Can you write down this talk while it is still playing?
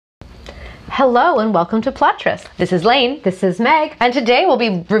Hello and welcome to Plottress. This is Lane. This is Meg. And today we'll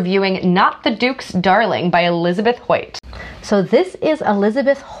be reviewing Not the Duke's Darling by Elizabeth Hoyt. So this is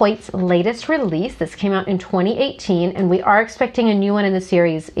Elizabeth Hoyt's latest release. This came out in 2018 and we are expecting a new one in the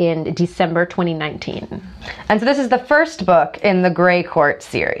series in December 2019. And so this is the first book in the Grey Court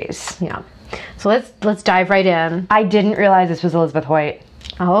series. Yeah. So let's dive right in. I didn't realize this was Elizabeth Hoyt.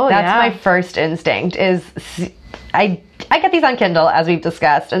 Oh, That's my first instinct is I get these on Kindle, as we've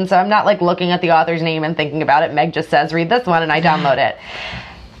discussed, and so I'm not like looking at the author's name and thinking about it. Meg just says, read this one, and I download it.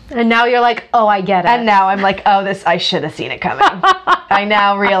 And now you're like, oh, I get it. And now I'm like, oh, I should have seen it coming. I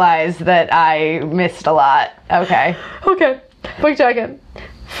now realize that I missed a lot. Okay. Okay. Book jacket.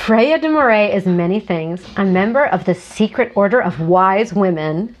 Freya de Moray is many things. A member of the Secret Order of Wise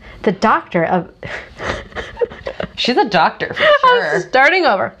Women. The doctor of... She's a doctor, for sure. Starting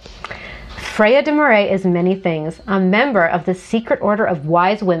over. Freya de Moray is many things, a member of the Secret Order of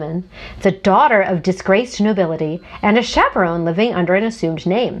Wise Women, the daughter of disgraced nobility, and a chaperone living under an assumed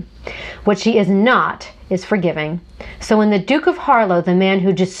name. What she is not is forgiving. So when the Duke of Harlow, the man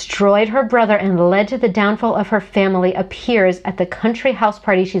who destroyed her brother and led to the downfall of her family, appears at the country house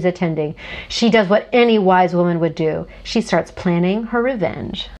party she's attending, she does what any wise woman would do. She starts planning her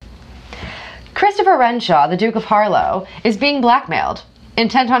revenge. Christopher Renshaw, the Duke of Harlow, is being blackmailed.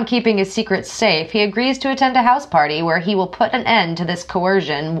 Intent on keeping his secrets safe, he agrees to attend a house party where he will put an end to this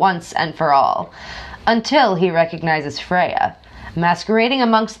coercion once and for all. Until he recognizes Freya, masquerading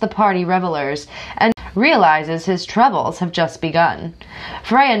amongst the party revelers, and realizes his troubles have just begun.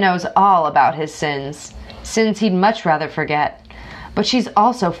 Freya knows all about his sins he'd much rather forget. But she's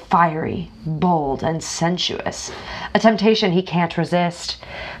also fiery, bold, and sensuous, a temptation he can't resist.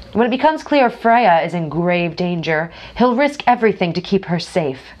 When it becomes clear Freya is in grave danger, he'll risk everything to keep her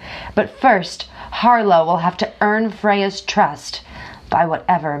safe. But first, Harlow will have to earn Freya's trust by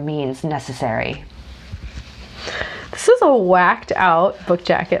whatever means necessary. This is a whacked out book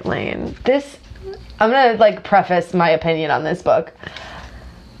jacket, Lane. I'm gonna preface my opinion on this book.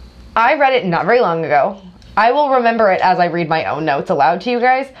 I read it not very long ago. I will remember it as I read my own notes aloud to you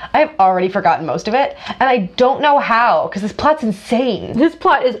guys. I have already forgotten most of it, and I don't know how, because this plot's insane. This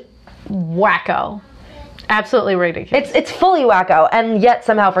plot is wacko. Absolutely ridiculous. It's fully wacko, and yet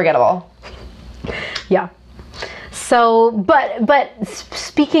somehow forgettable. Yeah. So, but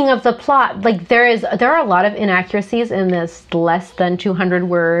speaking of the plot, there are a lot of inaccuracies in this less than 200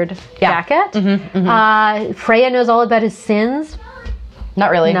 word jacket. Freya knows all about his sins.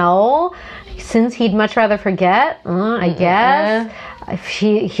 Not really. No. Sins he'd much rather forget, I guess.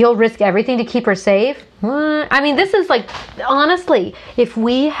 He'll risk everything to keep her safe. I mean, this is honestly, if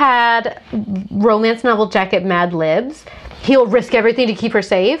we had romance novel jacket Mad Libs, he'll risk everything to keep her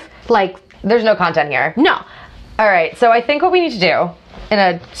safe. There's no content here. No. All right, so I think what we need to do, in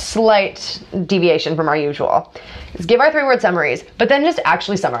a slight deviation from our usual, is give our 3-word summaries, but then just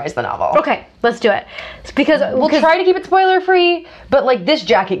actually summarize the novel. Okay, let's do it. Because we'll try to keep it spoiler-free, but this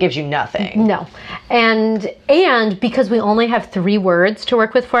jacket gives you nothing. No. And because we only have 3 words to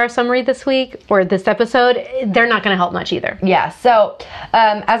work with for our summary this week, or this episode, they're not going to help much either. Yeah, so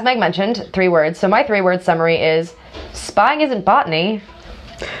as Meg mentioned, 3 words. So my 3-word summary is, spying isn't botany.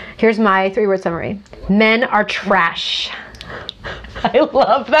 Here's my 3-word summary. Men are trash. I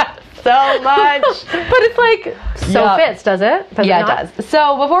love that so much. But it's fits, does it? It does.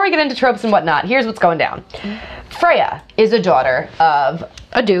 So before we get into tropes and whatnot, here's what's going down. Freya is a daughter of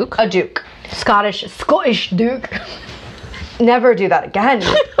a duke. Scottish duke. Never do that again.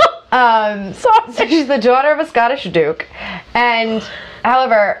 So she's the daughter of a Scottish duke. And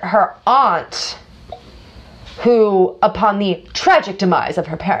however, her aunt, who, upon the tragic demise of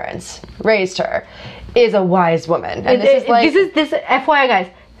her parents, raised her, is a wise woman. And this FYI, guys,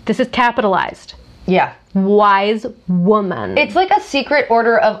 this is capitalized. Yeah. Wise woman. It's like a secret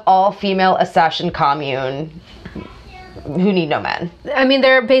order of all-female assassin commune who need no men. I mean,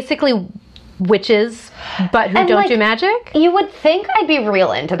 they're basically witches, but who don't do magic. You would think I'd be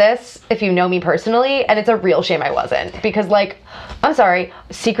real into this if you know me personally, and it's a real shame I wasn't. Because, I'm sorry,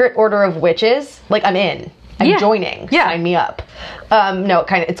 secret order of witches, I'm in. I'm joining. Yeah. Sign me up. No,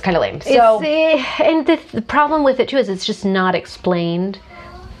 it's kind of lame. So, and the problem with it too is it's just not explained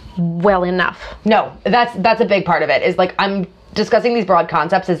well enough. No, that's a big part of it. Is I'm discussing these broad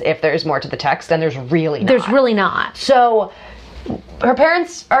concepts as if there's more to the text, and there's really not. There's really not. So, her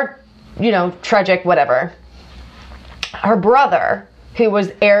parents are, tragic, whatever. Her brother, who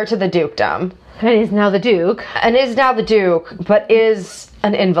was heir to the dukedom, and is now the duke, but is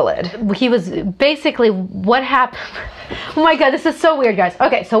an invalid. He was basically what happened. Oh my god, this is so weird, guys.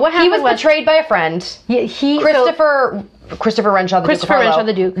 Okay, so what happened? He was betrayed by a friend. Yeah, Christopher Christopher Renshaw, Christopher Renshaw,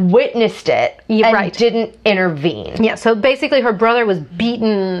 the Duke, witnessed it and right. didn't intervene. Yeah, so basically her brother was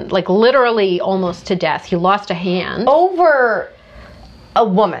beaten, like literally almost to death. He lost a hand. Over a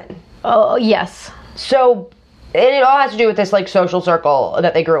woman. Oh, yes. So, and it all has to do with this like social circle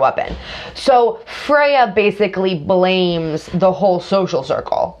that they grew up in. So Freya basically blames the whole social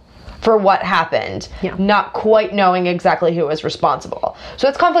circle for what happened, not quite knowing exactly who was responsible. So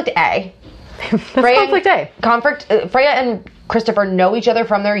it's conflict A. Conflict A. Freya and Christopher know each other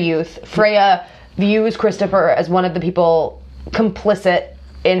from their youth. Freya views Christopher as one of the people complicit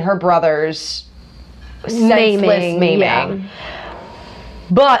in her brother's senseless maiming. Yeah.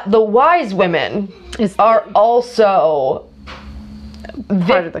 But the wise women are also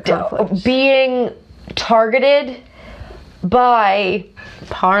part of the conflict. Being targeted by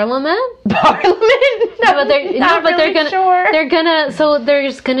Parliament. No, but they're gonna. Sure. They're gonna. So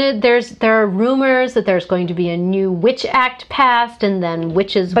there's gonna. There are rumors that there's going to be a new Witch Act passed, and then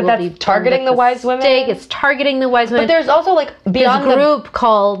witches will be targeting the wise women. It's targeting the wise women. But there's also like beyond this group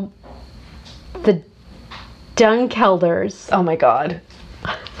called the Dunkelders. Oh my God,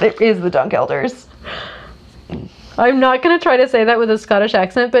 it is the Dunkelders. I'm not going to try to say that with a Scottish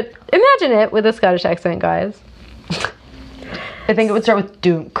accent, but imagine it with a Scottish accent, guys. I think it would start with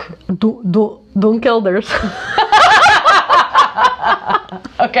Dunk. Dunkelders.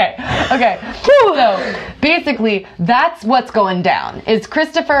 Okay. So basically, that's what's going down. Is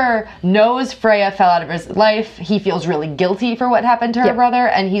Christopher knows Freya fell out of his life. He feels really guilty for what happened to her brother,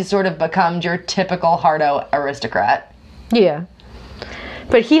 and he's sort of become your typical hardo aristocrat. Yeah.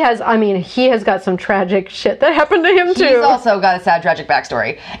 But he has got some tragic shit that happened to him too. He's also got a sad, tragic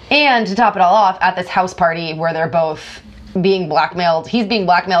backstory. And to top it all off, at this house party where they're both being blackmailed, he's being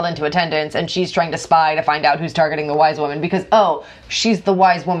blackmailed into attendance, and she's trying to spy to find out who's targeting the wise woman because, she's the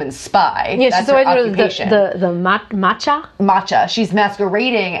wise woman's spy. Yeah, that's she's her occupation. The matcha? Matcha. She's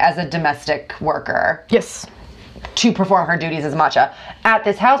masquerading as a domestic worker. Yes. To perform her duties as Matcha. At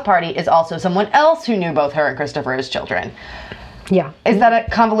this house party is also someone else who knew both her and Christopher as children. Yeah. Is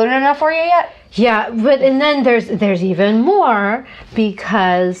that convoluted enough for you yet? Yeah, and then there's even more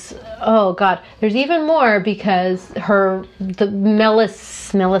because there's even more because the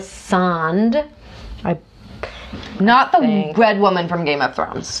Melisande, not the red woman from Game of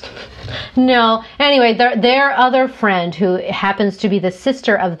Thrones. No. Anyway, their other friend, who happens to be the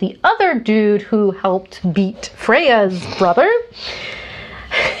sister of the other dude who helped beat Freya's brother,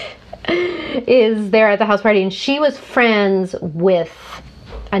 is there at the house party, and she was friends with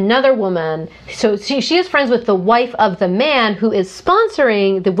another woman. So she is friends with the wife of the man who is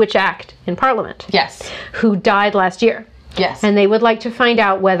sponsoring the Witch Act in Parliament. Yes. Who died last year. Yes. And they would like to find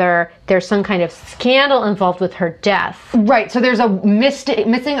out whether there's some kind of scandal involved with her death. Right. So there's a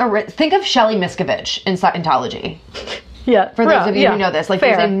think of Shelley Miscavige in Scientology. Yeah. For those of you who know this. Like,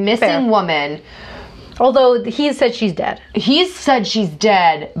 there's a missing woman. Although he said she's dead. He's said she's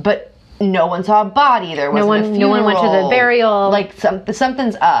dead, but no one saw a body. There wasn't a funeral. No one went to the burial. Like,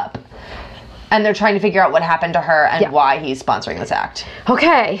 something's up. And they're trying to figure out what happened to her and why he's sponsoring this act.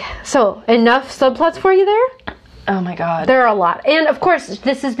 Okay. So, enough subplots for you there? Oh my God. There are a lot. And of course,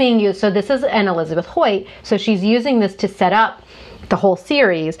 this is being used. So this is an Elizabeth Hoyt. So she's using this to set up the whole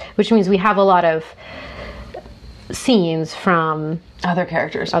series, which means we have a lot of scenes from other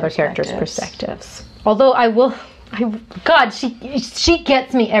characters' perspectives. Although she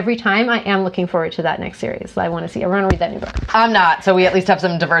gets me every time. I am looking forward to that next series. I want to read that new book. I'm not, so we at least have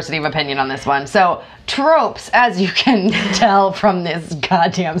some diversity of opinion on this one. So, tropes, as you can tell from this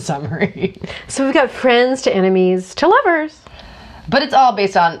goddamn summary. So we've got friends to enemies to lovers. But it's all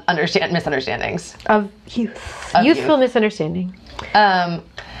based on misunderstandings. Of youth. Youthful misunderstanding.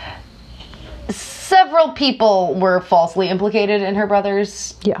 Several people were falsely implicated in her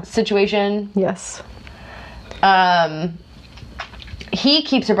brother's situation. Yes. He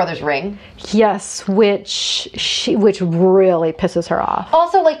keeps her brother's ring. Yes, which really pisses her off.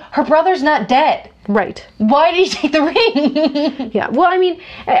 Also, like, her brother's not dead. Right. Why did he take the ring? Yeah. Well, I mean,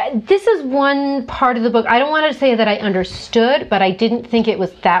 this is one part of the book. I don't want to say that I understood, but I didn't think it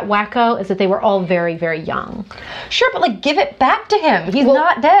was that wacko, is that they were all very, very young. Sure, but, like, give it back to him. He's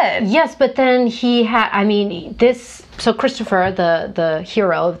not dead. Yes, but then he had, so Christopher, the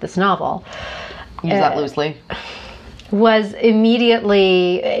hero of this novel, use that loosely, was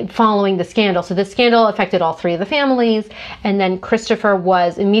immediately following the scandal. So the scandal affected all three of the families, and then Christopher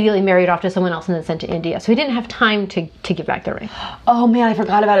was immediately married off to someone else and then sent to India. So he didn't have time to give back the ring. Oh man, I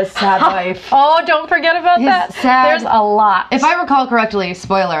forgot about his sad wife. Oh, don't forget about that. There's a lot. If I recall correctly,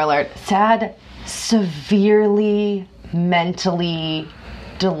 spoiler alert, sad, severely mentally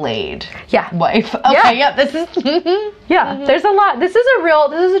delayed Yeah. wife. Okay, Yeah. this is... Yeah, there's a lot. This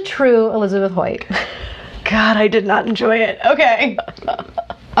is a true Elizabeth Hoyt. God, I did not enjoy it. Okay.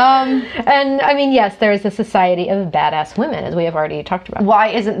 And I mean, yes, there is a society of badass women, as we have already talked about. Why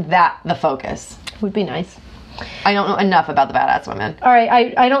isn't that the focus? Would be nice. I don't know enough about the badass women. All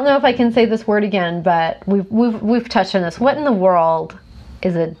right, I don't know if I can say this word again, but we've touched on this. What in the world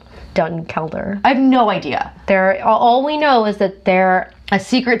is a Dunkelder? I have no idea. All we know is that they're A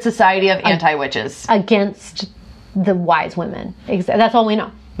secret society of anti-witches. against the wise women. That's all we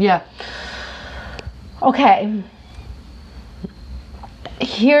know. Yeah. Okay.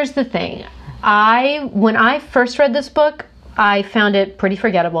 Here's the thing. When I first read this book, I found it pretty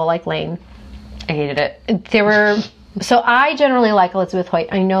forgettable, like Lane. I hated it. So I generally like Elizabeth Hoyt.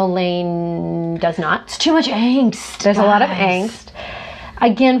 I know Lane does not. It's too much angst. There's a lot of angst.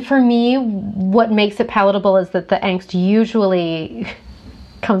 Again, for me, what makes it palatable is that the angst usually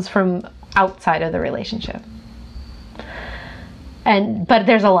comes from outside of the relationship. But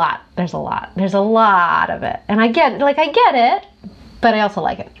there's a lot of it. And I get it, but I also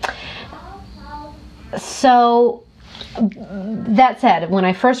like it. So that said, when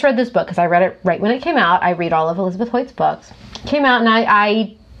I first read this book, because I read it right when it came out, I read all of Elizabeth Hoyt's books. Came out and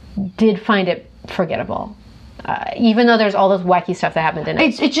I did find it forgettable. Even though there's all this wacky stuff that happened in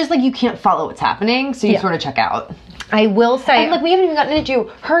it. It's just like you can't follow what's happening, so you sort of check out. I will say... And like we haven't even gotten into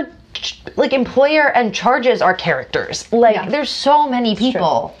her like employer and charges are characters. Like there's so many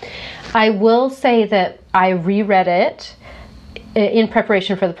people. I will say that I reread it in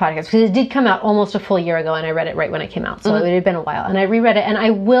preparation for the podcast because it did come out almost a full year ago and I read it right when it came out, so it had been a while, and I reread it, and I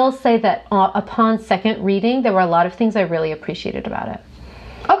will say that upon second reading there were a lot of things I really appreciated about it.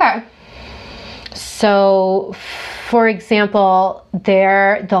 Okay. So for example,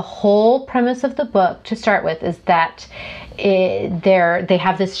 the whole premise of the book to start with is that they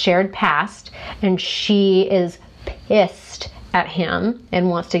have this shared past and she is pissed at him and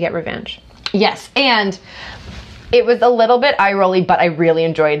wants to get revenge. Yes, and it was a little bit eye-rolly, but I really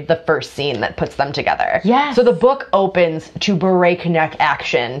enjoyed the first scene that puts them together. Yes. So the book opens to breakneck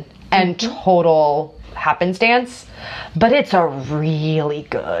action and total happenstance, but it's a really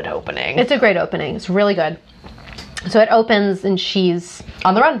good opening. It's a great opening. It's really good. So it opens and she's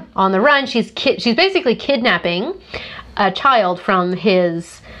on the run. On the run. She's basically kidnapping a child from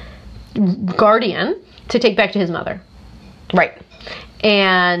his guardian to take back to his mother. Right.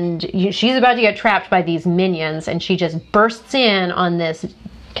 And she's about to get trapped by these minions, and she just bursts in on this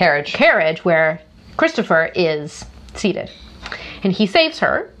carriage where Christopher is seated. And he saves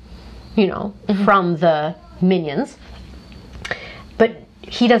her, from the minions. But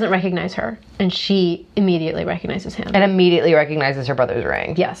he doesn't recognize her, and she immediately recognizes him. And immediately recognizes her brother's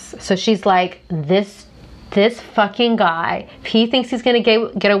ring. Yes. So she's like, this fucking guy, if he thinks he's going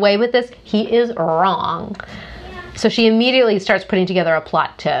to get away with this, he is wrong. So she immediately starts putting together a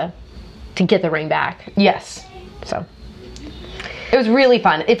plot to get the ring back. Yes. So it was really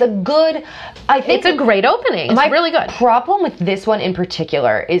fun. It's a great opening. It's really good. My problem with this one in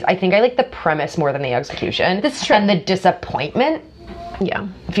particular is I think I like the premise more than the execution. That's true. And the disappointment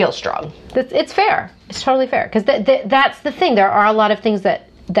feels strong. It's fair. It's totally fair. Because that's the thing. There are a lot of things that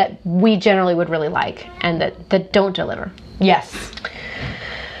we generally would really like and that don't deliver. Yes.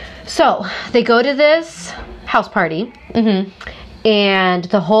 So they go to this house party. Mm-hmm. And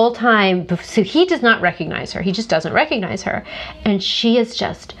the whole time, so he does not recognize her. He just doesn't recognize her. And she is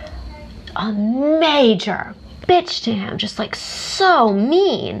just a major bitch to him. Just like so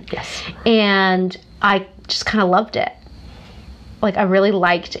mean. Yes. And I just kind of loved it. Like I really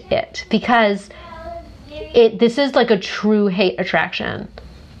liked it. Because this is like a true hate attraction.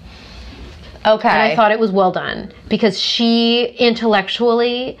 Okay. And I thought it was well done. Because she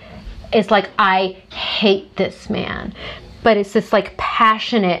intellectually is like, I hate this man. But it's this like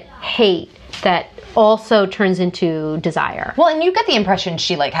passionate hate that also turns into desire. Well, and you get the impression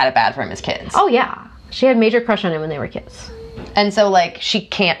she like had it bad for him as kids. Oh yeah. She had a major crush on him when they were kids. And so like she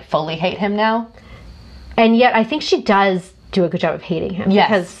can't fully hate him now. And yet I think she does do a good job of hating him.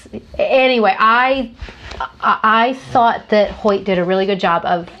 Yes. Because anyway, I thought that Hoyt did a really good job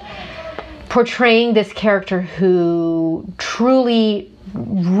of portraying this character who truly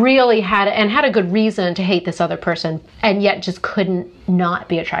really had a good reason to hate this other person and yet just couldn't not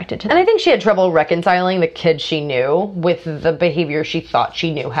be attracted to them. And I think she had trouble reconciling the kid she knew with the behavior she thought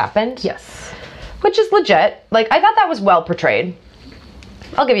she knew happened. Yes. Which is legit. Like, I thought that was well portrayed.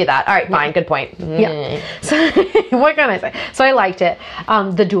 I'll give you that. All right, fine. Good point. Yeah. So, what can I say? So I liked it.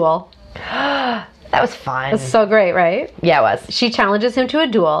 The duel. That was fun. It's so great, right? Yeah, it was. She challenges him to a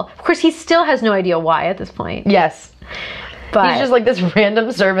duel. Of course, he still has no idea why at this point. Yes. But He's just like, this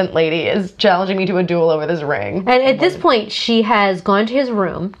random servant lady is challenging me to a duel over this ring. and at this point, she has gone to his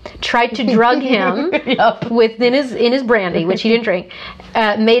room, tried to drug him Yup. in his brandy, which he didn't drink,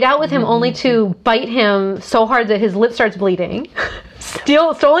 made out with him only to bite him so hard that his lip starts bleeding,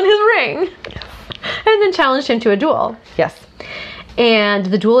 stolen his ring, and then challenged him to a duel. Yes. And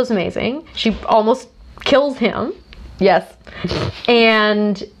the duel is amazing. She almost kills him, Yes.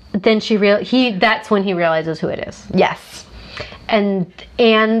 and then that's when he realizes who it is. Yes. And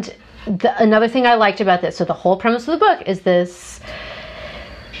another thing I liked about this, so the whole premise of the book is this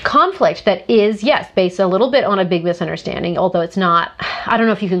conflict that is, yes, based a little bit on a big misunderstanding, although it's not, I don't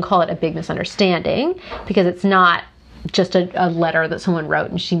know if you can call it a big misunderstanding, because it's not just a letter that someone wrote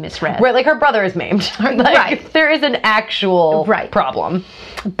and she misread. Right, like her brother is maimed. Right. There is an actual problem.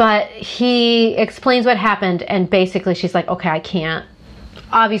 But he explains what happened, and basically she's like, okay, I can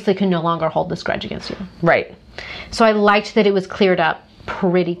no longer hold this grudge against you. Right. So I liked that it was cleared up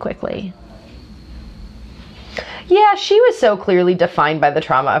pretty quickly. Yeah, she was so clearly defined by the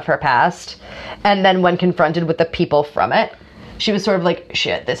trauma of her past. And then when confronted with the people from it, she was sort of like,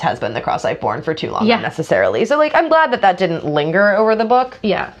 shit, this has been the cross I've borne for too long, unnecessarily. So, like, I'm glad that didn't linger over the book.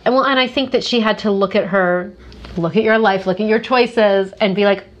 Yeah. And I think that she had to look at your life, look at your choices, and be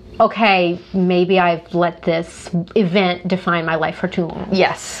like, okay, maybe I've let this event define my life for too long.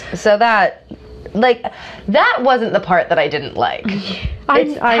 Yes. So that wasn't the part that I didn't like. I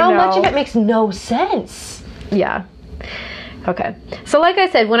how know. much of it makes no sense. Yeah. Okay. So like I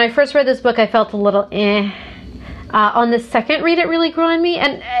said, when I first read this book, I felt a little on the second read, it really grew on me.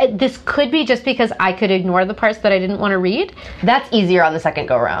 And this could be just because I could ignore the parts that I didn't want to read. That's easier on the second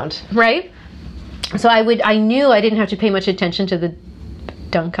go round. Right? So I knew I didn't have to pay much attention to the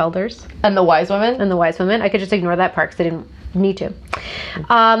Dunkeld and the wise women. I could just ignore that part because I didn't need to.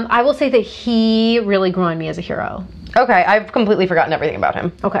 I will say that he really grew on me as a hero. Okay, I've completely forgotten everything about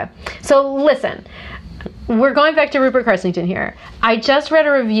him. Okay, so listen, we're going back to Rupert Carsington here. I just read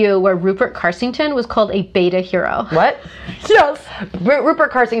a review where Rupert Carsington was called a beta hero. What? Yes.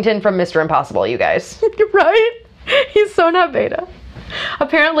 Rupert Carsington from Mr. Impossible, you guys. Right? He's so not beta.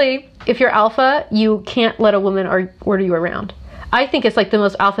 Apparently, if you're alpha, you can't let a woman order you around. I think it's like the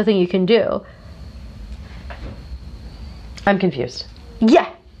most alpha thing you can do. I'm confused. Yeah.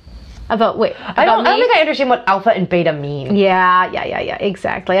 I don't think I understand what alpha and beta mean. Yeah,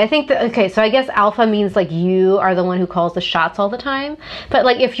 exactly. I think so I guess alpha means like you are the one who calls the shots all the time. But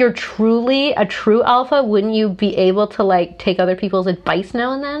like if you're truly a true alpha, wouldn't you be able to like take other people's advice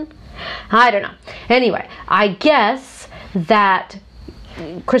now and then? I don't know. Anyway, I guess that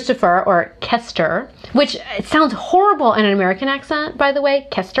Christopher, or Kester, which it sounds horrible in an American accent, by the way,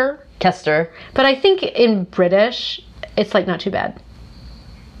 Kester. But I think in British, it's like not too bad.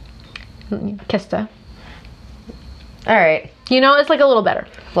 Kester. All right. You know, it's like a little better.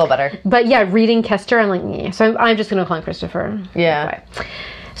 A little better. But yeah, reading Kester, I'm like, yeah. So I'm just going to call him Christopher. Yeah.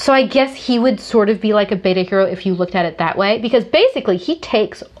 So I guess he would sort of be like a beta hero if you looked at it that way. Because basically, he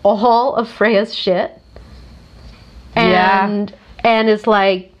takes all of Freya's shit. And is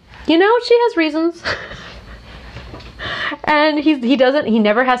like, she has reasons. And he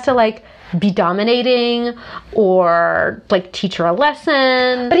never has to like be dominating or like teach her a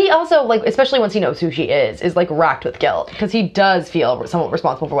lesson. But he also, like, especially once he knows who she is like racked with guilt because he does feel somewhat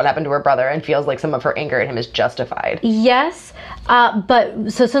responsible for what happened to her brother and feels like some of her anger at him is justified. Yes,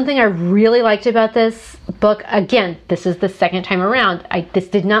 but so something I really liked about this book, again, this is the second time around. This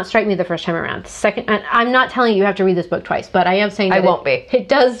did not strike me the first time around. Second, and I'm not telling you have to read this book twice, but I am saying that I won't be. It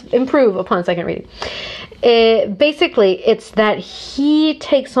does improve upon second reading. Basically, it's that he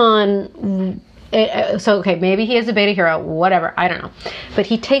takes on. Maybe he is a beta hero, whatever, I don't know. But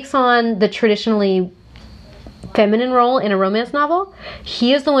he takes on the traditionally feminine role in a romance novel.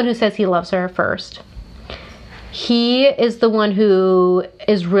 He is the one who says he loves her first. He is the one who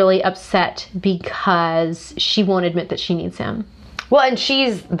is really upset because she won't admit that she needs him. Well, and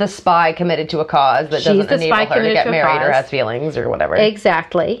she's the spy committed to a cause that doesn't enable her to get married or has feelings or whatever.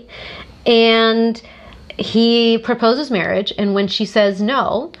 Exactly. And he proposes marriage, and when she says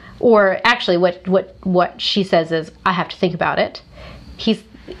no, or actually what she says is, I have to think about it, he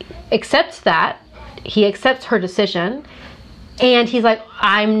accepts that. He accepts her decision, and he's like,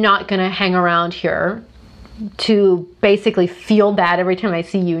 I'm not going to hang around here to basically feel bad every time I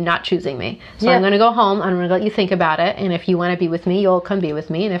see you not choosing me. So I'm going to go home, I'm going to let you think about it, and if you want to be with me, you'll come be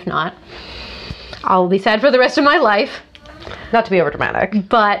with me, and if not, I'll be sad for the rest of my life. Not to be overdramatic.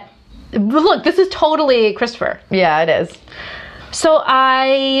 But look, this is totally Christopher. Yeah, it is. So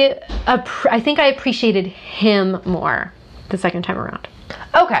I think I appreciated him more the second time around.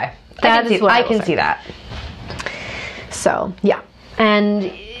 Okay. I can see that. So, yeah. And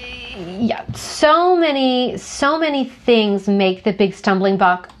yeah, so many things make the big stumbling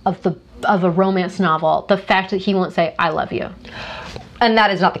block of a romance novel the fact that he won't say, I love you. And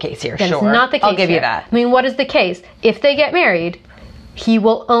that is not the case here, That's sure. not the case I'll give here. you that. I mean, what is the case? If they get married, he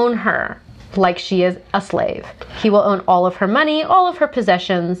will own her like she is a slave. He will own all of her money, all of her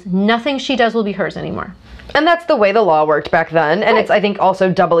possessions. Nothing she does will be hers anymore. And that's the way the law worked back then. And Right. it's, I think,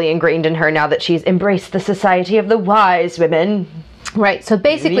 also doubly ingrained in her now that she's embraced the society of the wise women. Right, so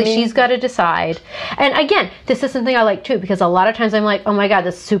basically Really? she's got to decide. And again, this is something I like too, because a lot of times I'm like, oh my god,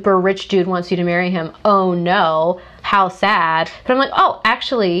 this super rich dude wants you to marry him. Oh no, how sad. But I'm like, oh,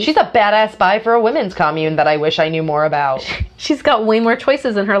 actually, She's a badass spy for a women's commune that I wish I knew more about. she's got way more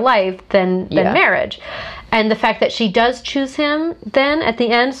choices in her life than Yeah. marriage. And the fact that she does choose him, then at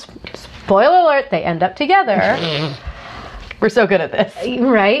the end, spoiler alert, they end up together, We're so good at this.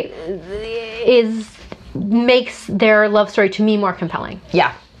 right, makes their love story to me more compelling.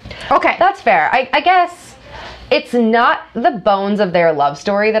 Yeah. Okay. That's fair. I guess it's not the bones of their love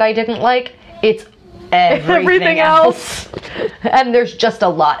story that I didn't like. It's everything else. And there's just a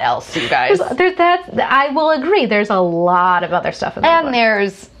lot else, you guys. There's that. I will agree. There's a lot of other stuff in there. And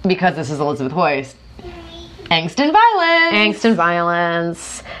there's, because this is Elizabeth Hoyst, angst and violence. Angst and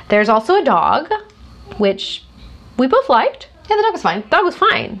violence. There's also a dog, which we both liked. Yeah, the dog was fine. Dog was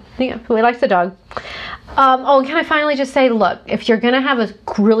fine. Yeah, we liked the dog. And can I finally just say, look, if you're going to have a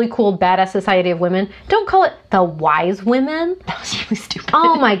really cool, badass society of women, don't call it the wise women. That was really stupid.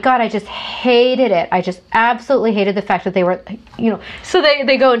 Oh my god, I just hated it. I just absolutely hated the fact that they were, so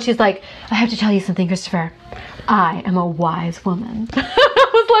they go and she's like, I have to tell you something, Christopher. I am a wise woman. I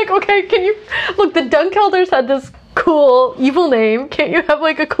was like, okay, can you, look, the Dunkeld had this cool evil name. Can't you have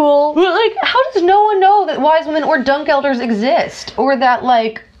like a cool... Well, like, how does no one know that wise women or dunk elders exist? Or that,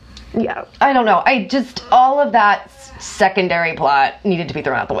 like, Yeah, I don't know. I just, all of that secondary plot needed to be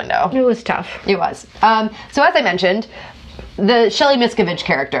thrown out the window. it was tough. It was. So as I mentioned, the Shelley Miscavige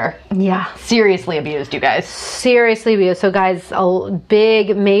character, Yeah. seriously abused, you guys. Seriously abused. So guys, a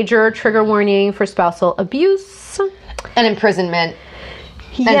big, major trigger warning for spousal abuse. And imprisonment,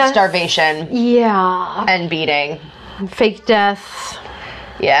 and Yes. starvation, Yeah. and beating. Fake death.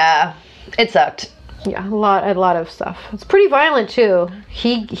 Yeah, it sucked. Yeah, a lot of stuff. It's pretty violent too.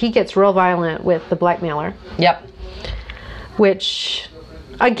 He gets real violent with the blackmailer, Yep. which,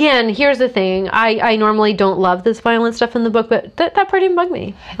 again, here's the thing. I normally don't love this violent stuff in the book, but that part didn't bug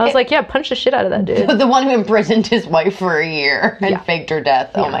me. I was like, yeah, punch the shit out of that dude. The one who imprisoned his wife for a year and Yeah. faked her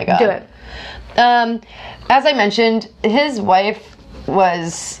death. Oh my god. Do it. As I mentioned, his wife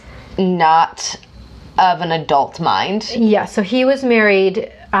was not of an adult mind. Yeah, so he was married in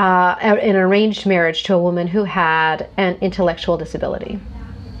an arranged marriage to a woman who had an intellectual disability.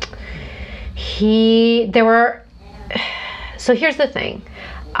 So here's the thing.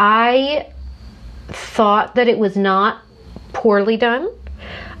 I thought that it was not poorly done.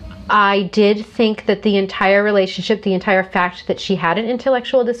 I did think that the entire relationship, the entire fact that she had an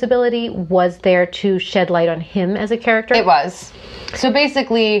intellectual disability was there to shed light on him as a character. It was. So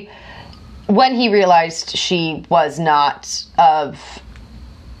basically, when he realized she was not of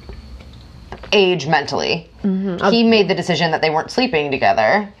age mentally, he made the decision that they weren't sleeping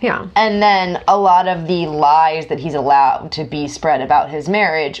together. Yeah. And then a lot of the lies that he's allowed to be spread about his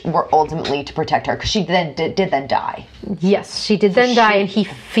marriage were ultimately to protect her, because she then did then die. Yes, she did then die, and he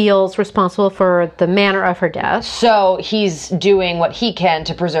feels responsible for the manner of her death. So he's doing what he can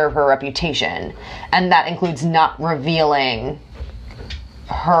to preserve her reputation, and that includes not revealing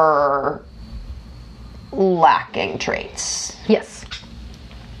her lacking traits. Yes.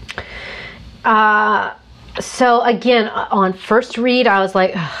 So again, on first read, I was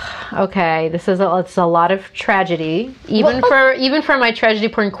like, "Ugh, okay, it's a lot of tragedy, even for my tragedy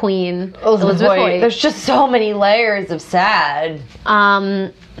porn queen, Elizabeth Hoyt. There's just so many layers of sad.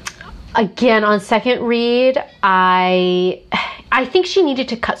 Again, on second read, I think she needed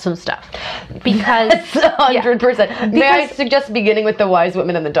to cut some stuff because 100%. May I suggest beginning with the wise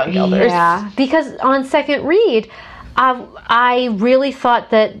women and the dunk elders? Yeah, because on second read, I really thought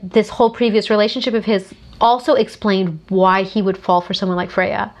that this whole previous relationship of his also explained why he would fall for someone like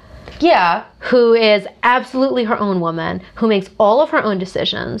Freya, Yeah. who is absolutely her own woman, who makes all of her own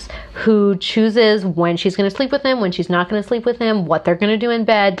decisions, who chooses when she's going to sleep with him, when she's not going to sleep with him, what they're going to do in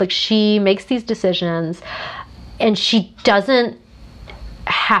bed. Like, she makes these decisions, and she doesn't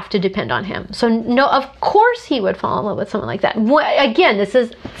have to depend on him. So no, of course he would fall in love with someone like that. Again, this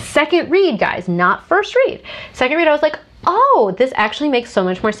is second read, guys, not first read. Second read, I was like, oh, this actually makes so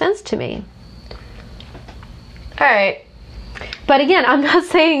much more sense to me. All right. But again, I'm not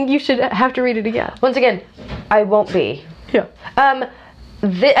saying you should have to read it again. Once again, I won't be. Yeah.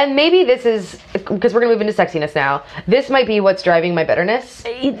 And maybe this is, because we're going to move into sexiness now, this might be what's driving my bitterness.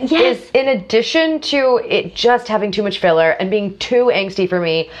 Yes. Is in addition to it just having too much filler and being too angsty for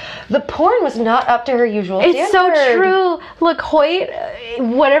me, the porn was not up to her usual standard. It's so true. Look, Hoyt,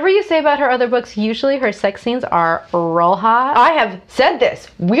 whatever you say about her other books, usually her sex scenes are real hot. I have said this.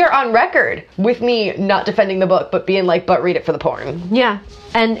 We are on record with me not defending the book, but being like, but read it for the porn. Yeah.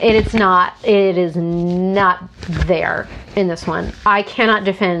 And it is not there in this one. I cannot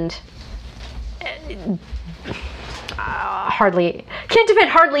defend can't defend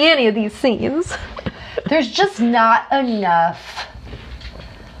hardly any of these scenes. There's just not enough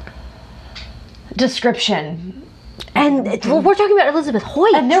description. And we're talking about Elizabeth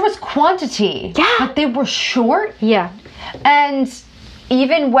Hoyt. And there was quantity. Yeah. But they were short. Yeah. And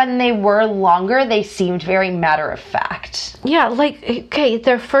even when they were longer, they seemed very matter of fact. Yeah, like, okay,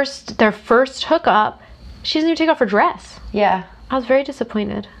 their first hookup, she doesn't even take off her dress. Yeah. I was very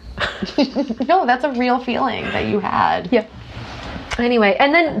disappointed. No, that's a real feeling that you had. Yeah. Anyway,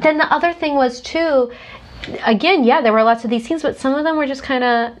 and then the other thing was too, again, yeah, there were lots of these scenes, but some of them were just kind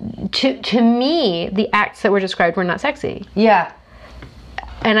of, to me, the acts that were described were not sexy. Yeah.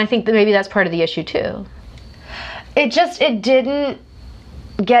 And I think that maybe that's part of the issue too. It didn't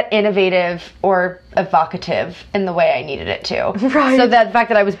get innovative or evocative in the way I needed it to. Right. So that fact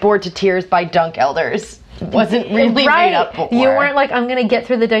that I was bored to tears by Dunk Elders wasn't really made up for. You weren't like, I'm going to get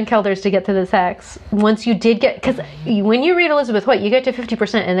through the Dunk Elders to get to the sex. Once you did get, because when you read Elizabeth Hoyt, you get to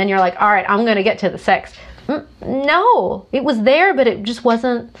 50% and then you're like, all right, I'm going to get to the sex. No, it was there, but it just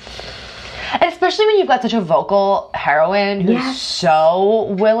wasn't. And especially when you've got such a vocal heroine who's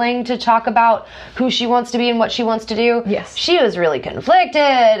so willing to talk about who she wants to be and what she wants to do. Yes. She was really conflicted,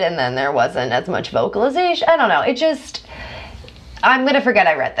 and then there wasn't as much vocalization. I don't know. It just... I'm going to forget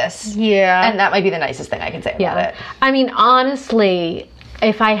I read this. Yeah. And that might be the nicest thing I can say about it. I mean, honestly,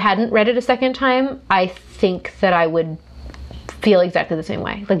 if I hadn't read it a second time, I think that I would feel exactly the same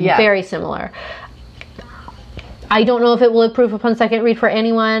way. Like, very similar. I don't know if it will improve upon second read for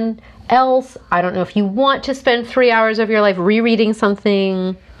anyone else. I don't know if you want to spend 3 hours of your life rereading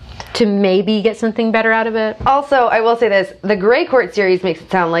something to maybe get something better out of it. Also, I will say this. The Grey Court series makes it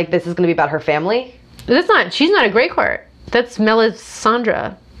sound like this is going to be about her family. She's not a Grey Court. That's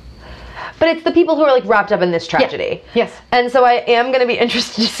Melisandre. But it's the people who are like wrapped up in this tragedy. Yeah. Yes. And so I am going to be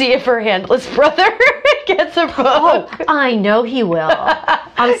interested to see if her handless brother gets a book. Oh, I know he will. I'm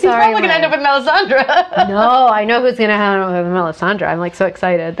sorry. He's probably going to end up with Melisandre. No, I know who's going to end up with Melisandre. I'm like so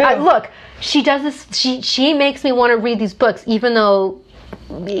excited. Look, she does this. She makes me want to read these books, even though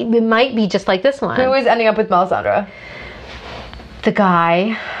it might be just like this one. Who is ending up with Melisandre? The guy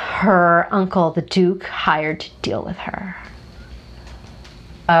her uncle, the Duke, hired to deal with her.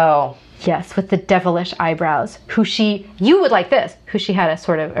 Oh. Yes, with the devilish eyebrows, you would like this, who she had a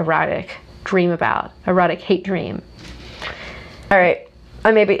sort of erotic dream about, erotic hate dream. All right,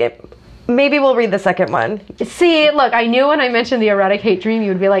 maybe we'll read the second one. See, look, I knew when I mentioned the erotic hate dream, you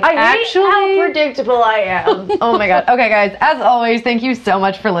would be like, I hate how predictable I am. Oh my God. Okay, guys, as always, thank you so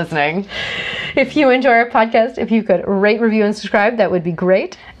much for listening. If you enjoy our podcast, if you could rate, review, and subscribe, that would be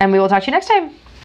great. And we will talk to you next time.